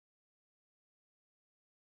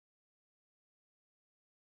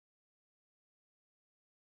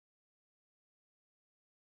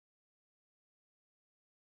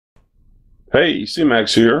Hey,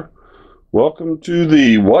 Cmax here. Welcome to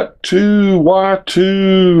the What to Why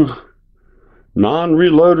to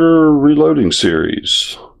Non-Reloader Reloading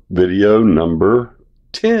Series, video number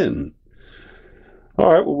 10.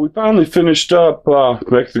 All right, well, we finally finished up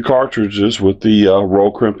making the cartridges with the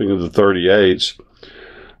roll crimping of the 38s.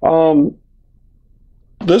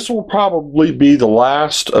 This will probably be the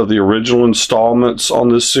last of the original installments on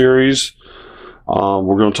this series.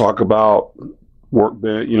 We're going to talk about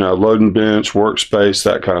workbench, loading bench, workspace,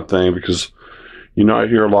 that kind of thing, because, I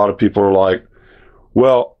hear a lot of people are like,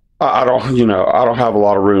 well, I don't have a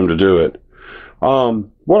lot of room to do it.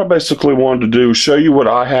 What I basically wanted to do is show you what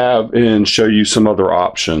I have and show you some other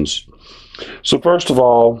options. So first of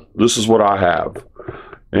all, this is what I have.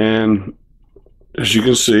 And as you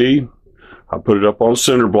can see, I put it up on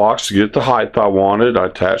center blocks to get the height I wanted. I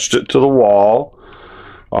attached it to the wall.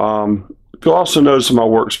 You'll also notice in my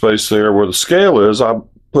workspace there where the scale is, I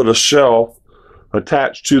put a shelf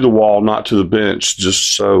attached to the wall, not to the bench,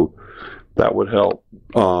 just so that would help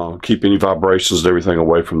keep any vibrations and everything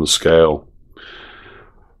away from the scale.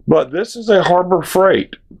 But this is a Harbor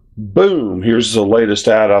Freight. Boom, here's the latest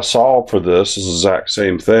ad I saw for this. It's the exact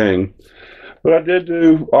same thing. But I did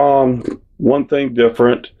do one thing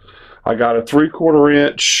different. I got a 3/4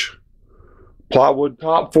 inch plywood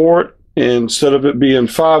top for it. Instead of it being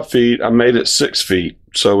 5 feet, I made it 6 feet.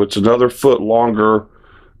 So it's another foot longer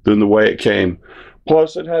than the way it came.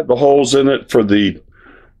 Plus it had the holes in it for the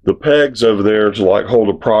pegs over there to like hold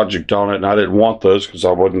a project on it. And I didn't want those because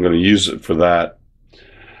I wasn't going to use it for that.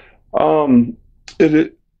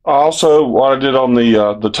 Also, what I did on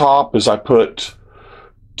the top is I put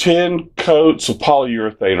 10 coats of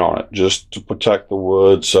polyurethane on it just to protect the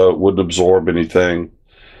wood so it wouldn't absorb anything.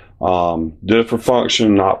 Did it for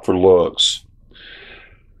function, not for looks.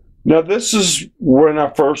 Now, this is when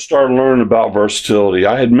I first started learning about versatility.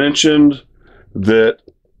 I had mentioned that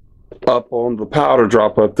up on the powder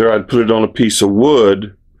drop up there, I'd put it on a piece of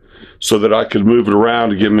wood so that I could move it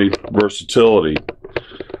around to give me versatility.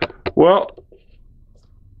 Well,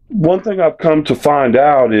 one thing I've come to find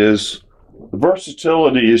out is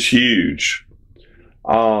versatility is huge.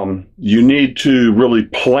 You need to really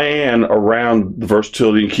plan around the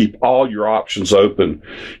versatility and keep all your options open.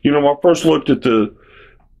 When I first looked at the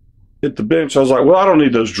bench, I was like, well, I don't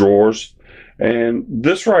need those drawers. And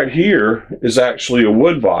this right here is actually a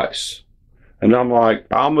wood vise. And I'm like,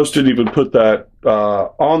 I almost didn't even put that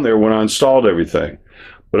on there when I installed everything.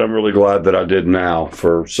 But I'm really glad that I did now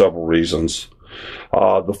for several reasons.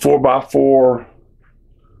 The 4x4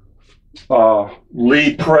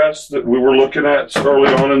 lead press that we were looking at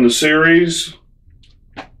early on in the series.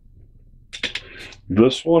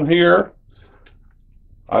 This one here,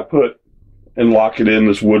 I put and lock it in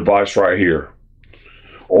this wood vise right here.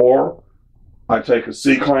 Or I take a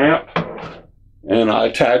C-clamp and I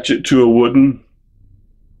attach it to a wooden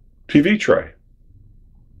TV tray.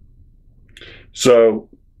 So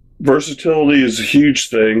versatility is a huge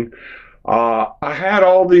thing. I had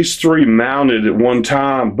all these three mounted at one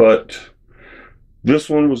time, but this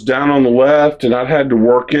one was down on the left and I had to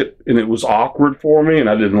work it and it was awkward for me and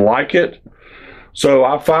I didn't like it. So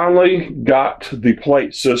I finally got the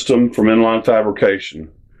plate system from Inline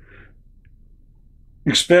Fabrication.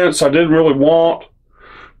 Expense I didn't really want,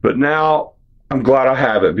 but now I'm glad I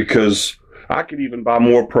have it because I could even buy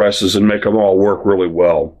more presses and make them all work really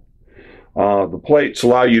well. The plates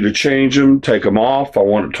allow you to change them, take them off. I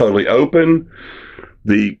want it totally open.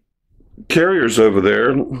 The carriers over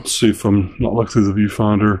there, let's see if I'm not looking through the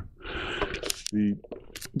viewfinder. The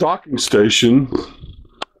docking station,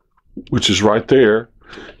 which is right there,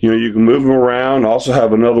 you can move them around. I also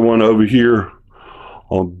have another one over here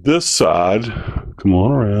on this side. Come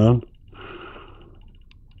on around.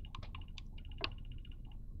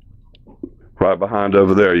 Right behind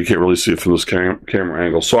over there. You can't really see it from this camera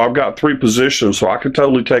angle. So I've got 3 positions, so I could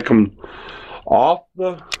totally take them off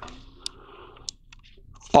the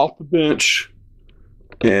bench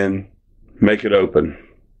and make it open.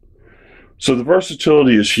 So the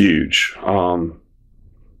versatility is huge.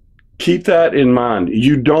 Keep that in mind.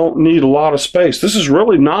 You don't need a lot of space. This is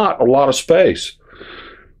really not a lot of space.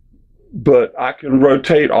 But I can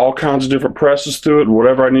rotate all kinds of different presses through it.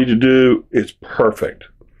 Whatever I need to do, it's perfect.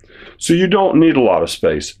 So you don't need a lot of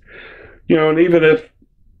space. And even if,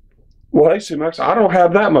 well, hey, Cmax, I don't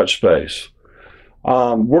have that much space.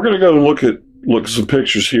 We're going to go and look at some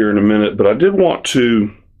pictures here in a minute, but I did want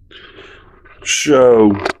to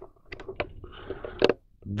show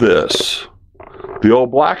this. The old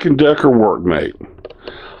Black & Decker Workmate.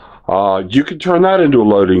 You can turn that into a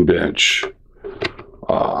loading bench.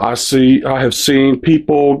 I have seen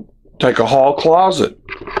people take a hall closet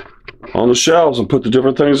on the shelves and put the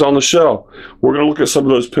different things on the shelf. We're going to look at some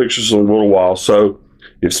of those pictures in a little while. So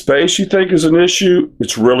if space you think is an issue,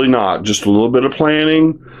 it's really not. Just a little bit of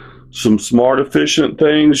planning, some smart, efficient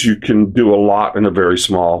things. You can do a lot in a very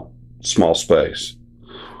small space.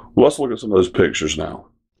 Well, let's look at some of those pictures now.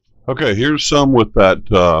 Okay, here's some with that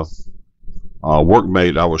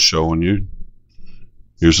workmate I was showing you.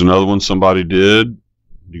 Here's another one somebody did.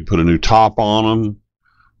 You can put a new top on them.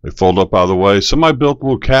 They fold up out of the way. Somebody built a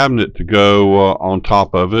little cabinet to go on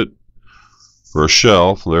top of it for a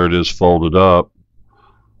shelf. There it is, folded up.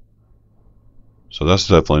 So that's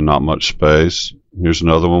definitely not much space. Here's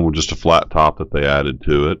another one with just a flat top that they added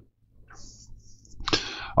to it.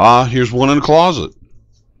 Here's one in the closet.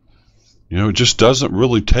 You know, it just doesn't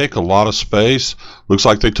really take a lot of space. Looks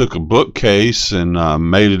like they took a bookcase and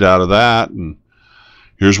made it out of that. And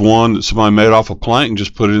here's one that somebody made off a plank and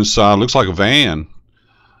just put it inside. Looks like a van.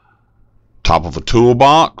 Top of a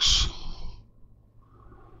toolbox.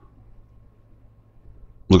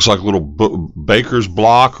 Looks like a little baker's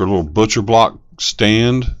block or a little butcher block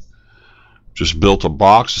stand. Just built a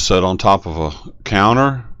box to set on top of a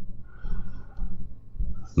counter.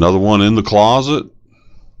 Another one in the closet.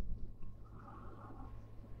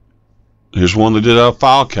 Here's one they did out of a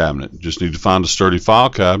file cabinet. Just need to find a sturdy file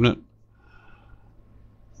cabinet.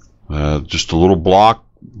 Just a little block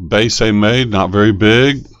base they made, not very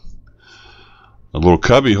big. A little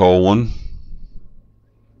cubby hole one.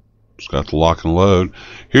 It's got the lock and load.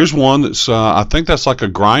 Here's one that's, I think that's like a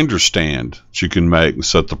grinder stand that you can make and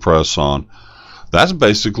set the press on. That's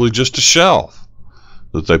basically just a shelf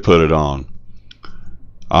that they put it on.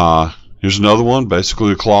 Here's another one,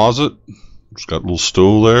 basically a closet. It's got a little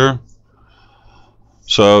stool there.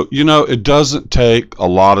 So, you know, it doesn't take a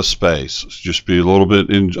lot of space. Just be a little bit,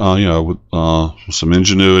 with some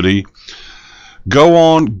ingenuity. Go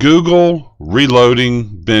on Google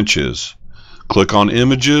reloading benches. Click on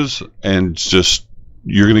images, and just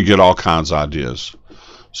you're going to get all kinds of ideas.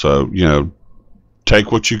 So, you know,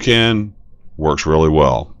 take what you can. Works really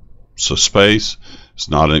well. So space is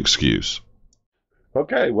not an excuse.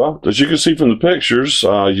 Okay, well, as you can see from the pictures,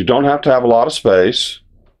 you don't have to have a lot of space.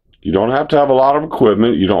 You don't have to have a lot of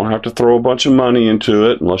equipment. You don't have to throw a bunch of money into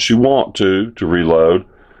it unless you want to reload.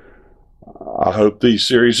 I hope these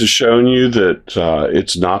series has shown you that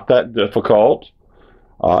it's not that difficult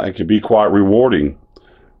and can be quite rewarding.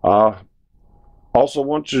 Also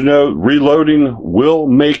want you to know, reloading will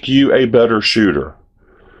make you a better shooter.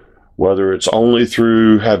 Whether it's only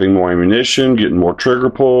through having more ammunition, getting more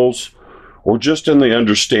trigger pulls, or just in the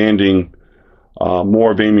understanding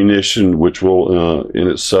more of ammunition, which will in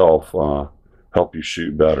itself help you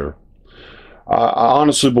shoot better. I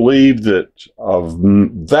honestly believe that a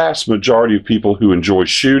vast majority of people who enjoy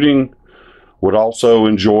shooting would also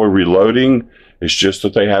enjoy reloading. It's just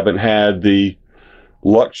that they haven't had the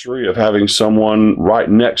luxury of having someone right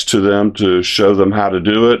next to them to show them how to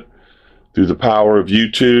do it. Through the power of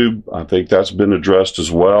YouTube, I think that's been addressed as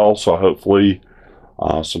well. So hopefully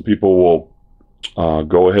some people will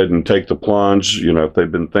go ahead and take the plunge, you know, if they've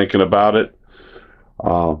been thinking about it.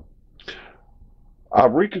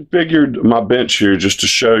 I've reconfigured my bench here just to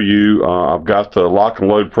show you. I've got the lock and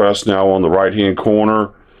load press now on the right hand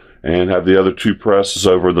corner and have the other two presses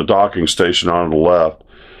over the docking station on the left.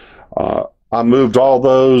 I moved all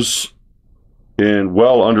those in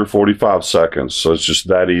well under 45 seconds, so it's just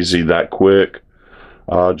that easy, that quick,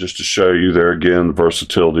 just to show you there again the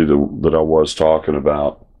versatility that I was talking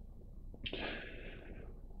about.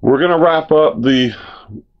 We're going to wrap up the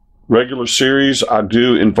regular series. I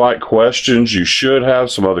do invite questions. You should have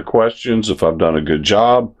some other questions if I've done a good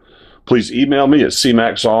job. Please email me at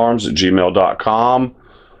cmaxarms@gmail.com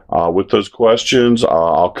with those questions.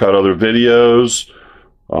 I'll cut other videos.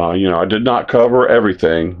 You know, I did not cover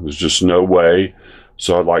everything. There's just no way.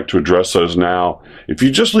 So I'd like to address those now. If you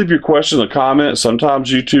just leave your question in the comments,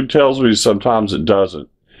 sometimes YouTube tells me, sometimes it doesn't.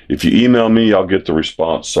 If you email me, I'll get the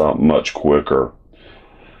response much quicker.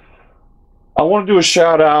 I want to do a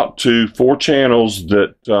shout out to 4 channels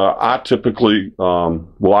that I typically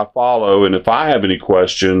I follow, and if I have any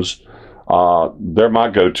questions, they're my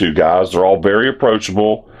go-to guys. They're all very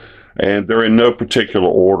approachable, and they're in no particular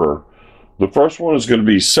order. The first one is going to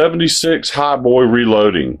be 76 High Boy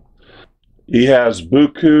Reloading. He has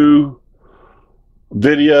buku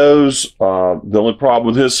videos. The only problem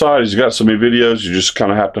with his side is he's got so many videos, you just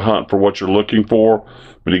kind of have to hunt for what you're looking for.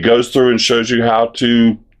 But he goes through and shows you how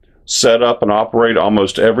to set up and operate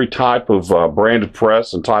almost every type of brand of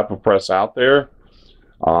press and type of press out there.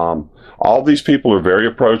 All these people are very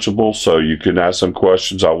approachable, so you can ask them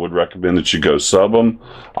questions. I would recommend that you go sub them.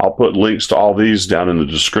 I'll put links to all these down in the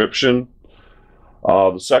description.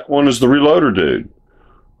 The second one is the Reloader dude.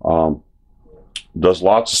 Um, does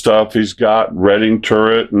lots of stuff. He's got Redding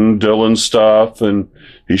turret and Dillon stuff, and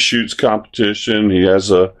he shoots competition. He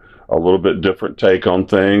has a little bit different take on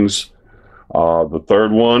things. The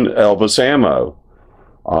third one, Elvis Ammo.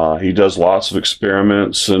 He does lots of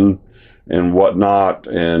experiments and whatnot,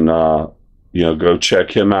 and go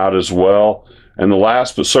check him out as well. And the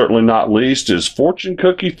last but certainly not least is Fortune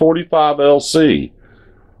Cookie 45 LC.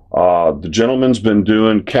 The gentleman's been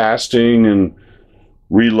doing casting and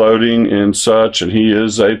reloading and such, and he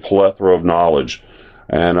is a plethora of knowledge.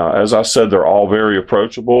 And as I said, they're all very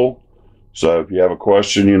approachable. So if you have a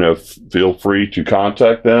question, feel free to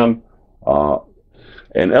contact them.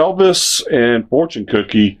 And Elvis and Fortune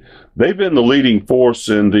Cookie, they've been the leading force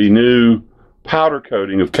in the new powder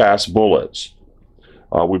coating of cast bullets.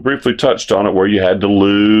 We briefly touched on it, where you had to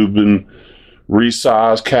lube and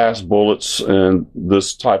resize cast bullets and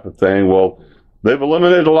this type of thing. Well, they've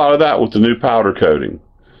eliminated a lot of that with the new powder coating.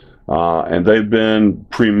 And they've been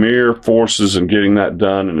premier forces in getting that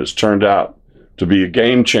done, and it's turned out to be a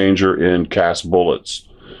game changer in cast bullets.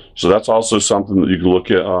 So that's also something that you can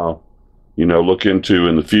look at, look into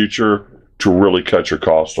in the future to really cut your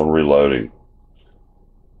cost on reloading.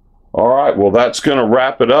 All right, well, that's going to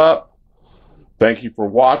wrap it up. Thank you for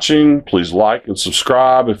watching. Please like and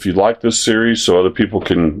subscribe if you like this series, so other people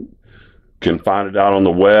can find it out on the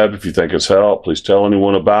web. If you think it's helped, please tell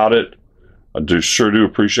anyone about it. I sure do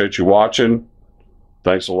appreciate you watching.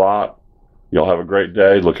 Thanks a lot. Y'all have a great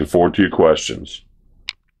day. Looking forward to your questions.